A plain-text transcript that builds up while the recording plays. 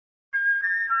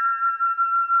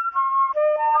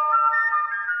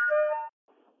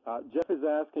Jeff is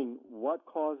asking what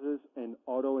causes an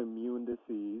autoimmune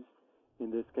disease,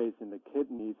 in this case in the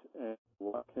kidneys, and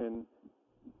what can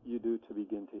you do to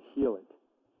begin to heal it?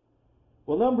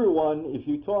 Well, number one, if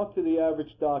you talk to the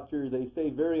average doctor, they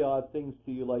say very odd things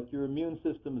to you like your immune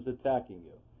system is attacking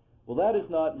you. Well, that is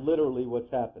not literally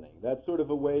what's happening. That's sort of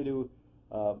a way to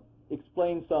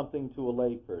explain something to a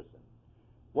lay person.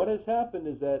 What has happened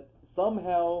is that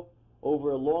somehow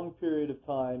over a long period of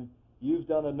time you've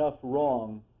done enough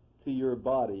wrong to your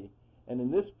body, and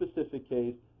in this specific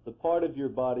case the part of your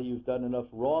body you've done enough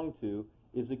wrong to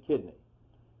is a kidney.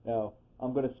 Now,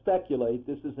 I'm going to speculate,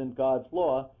 this isn't God's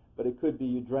law, but it could be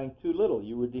you drank too little,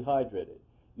 you were dehydrated,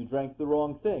 you drank the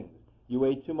wrong things, you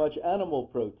ate too much animal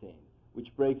protein, which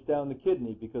breaks down the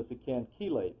kidney because it can't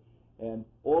chelate. And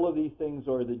all of these things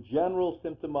are the general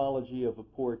symptomology of a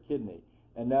poor kidney.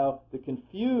 And now the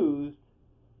confused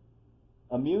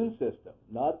immune system,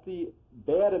 not the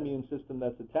bad immune system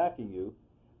that's attacking you,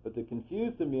 but the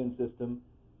confused immune system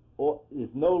is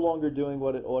no longer doing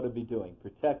what it ought to be doing,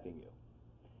 protecting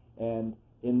you. And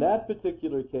in that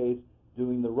particular case,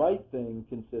 doing the right thing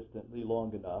consistently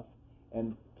long enough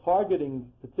and targeting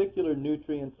particular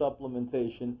nutrient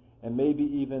supplementation and maybe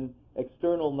even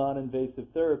external non-invasive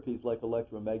therapies like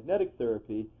electromagnetic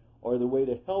therapy are the way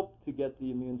to help to get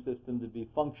the immune system to be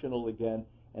functional again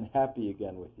and happy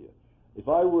again with you. If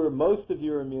I were most of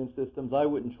your immune systems, I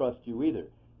wouldn't trust you either.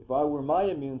 If I were my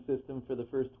immune system for the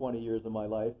first 20 years of my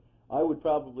life, I would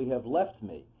probably have left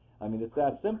me. I mean, it's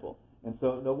that simple. And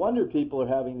so no wonder people are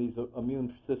having these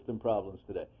immune system problems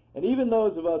today. And even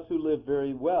those of us who live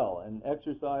very well and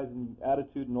exercise and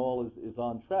attitude and all is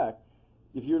on track,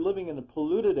 if you're living in a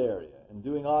polluted area and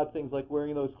doing odd things like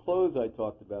wearing those clothes I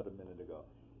talked about a minute ago,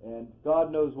 and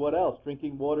God knows what else,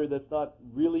 drinking water that's not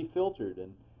really filtered,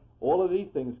 and all of these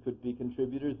things could be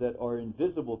contributors that are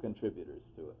invisible contributors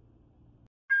to it.